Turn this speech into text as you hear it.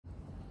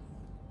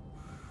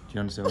you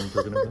understand what I'm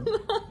talking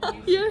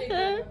about? Your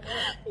hair.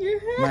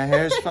 My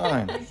hair's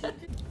fine.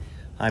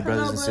 Hi,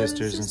 brothers and Hello,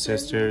 sisters and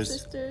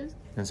sisters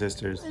and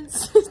sisters. And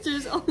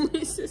sisters,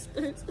 only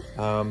sisters.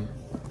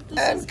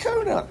 And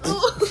Kona.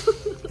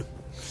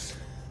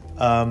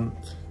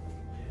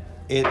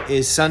 It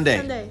is Sunday.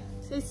 Sunday.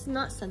 It's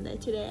not Sunday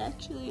today,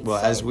 actually. It's Well,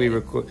 Saturday. as we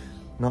record,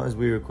 not as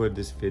we record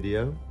this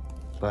video,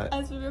 but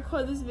As we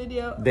record this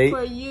video They-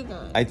 for you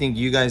guys. I think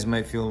you guys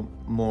might feel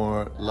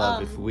more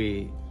love if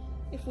we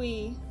If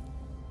we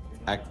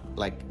act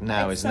like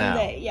now it's is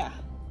Sunday, now. yeah.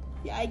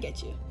 Yeah, I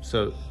get you.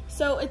 So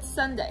So it's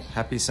Sunday.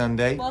 happy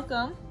Sunday.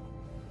 Welcome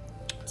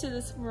to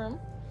this room.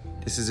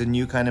 This is a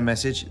new kind of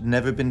message,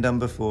 never been done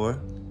before.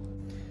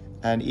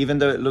 And even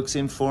though it looks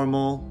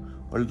informal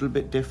or a little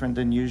bit different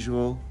than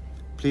usual,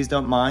 please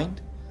don't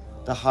mind.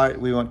 The heart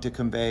we want to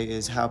convey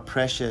is how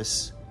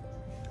precious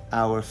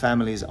our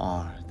families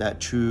are that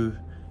true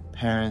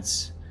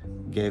parents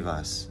gave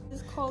us.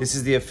 It's called This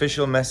is the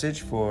official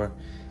message for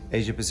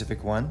Asia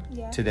Pacific One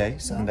today,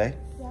 Sunday.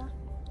 yeah.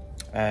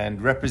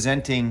 And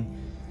representing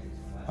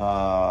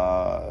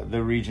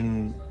the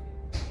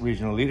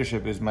regional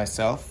leadership is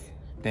myself,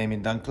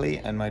 Damien Dunkley,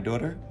 and my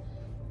daughter,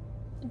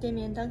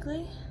 Damien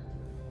Dunkley.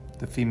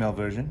 the female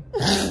version.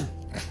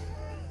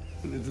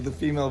 This is the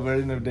female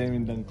version of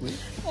Damien Dunkley.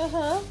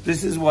 Uh-huh.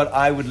 This is what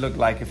I would look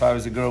like if I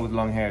was a girl with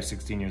long hair,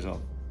 16 years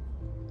old.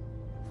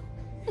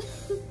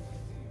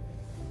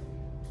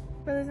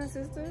 Brothers and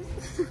sisters,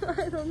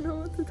 I don't know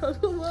what to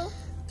talk about.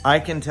 I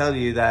can tell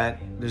you that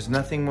there's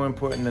nothing more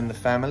important than the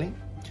family,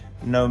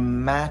 no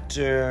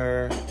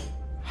matter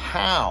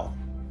how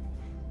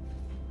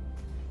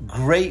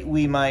great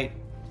we might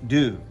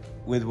do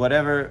with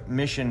whatever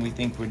mission we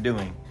think we're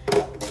doing.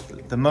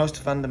 The most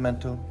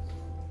fundamental,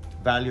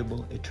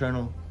 valuable,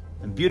 eternal,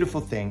 and beautiful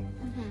thing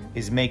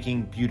is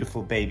making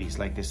beautiful babies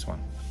like this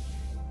one.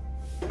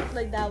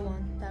 Like that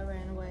one that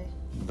ran away.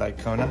 Like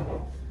Kona.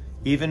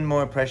 Even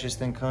more precious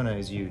than Kona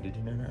is you. Did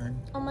you know that, Arnie?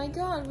 Oh my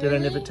god, Did I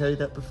really? never tell you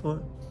that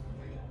before?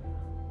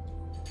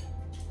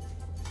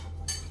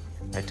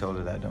 I told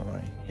her that, don't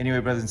worry. Anyway,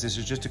 brothers and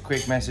sisters, just a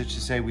quick message to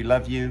say we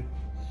love you.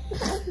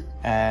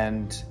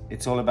 And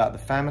it's all about the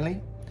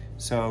family.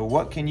 So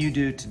what can you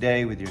do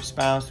today with your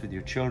spouse, with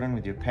your children,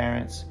 with your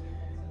parents,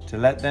 to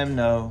let them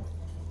know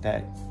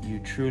that you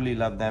truly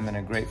love them and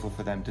are grateful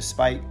for them,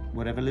 despite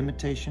whatever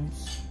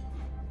limitations?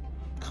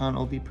 Can't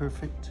all be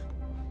perfect.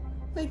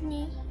 Like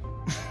me.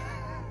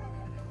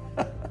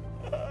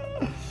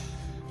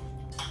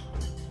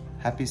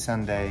 Happy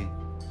Sunday.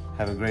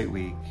 Have a great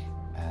week.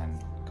 And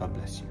God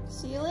bless you.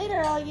 See you later,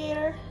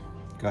 alligator.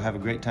 Go have a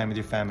great time with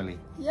your family.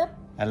 Yep.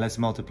 And let's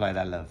multiply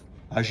that love.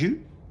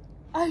 Ajou?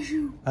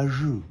 Ajou.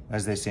 Ajou,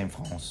 as they say in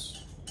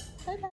France. Bye bye.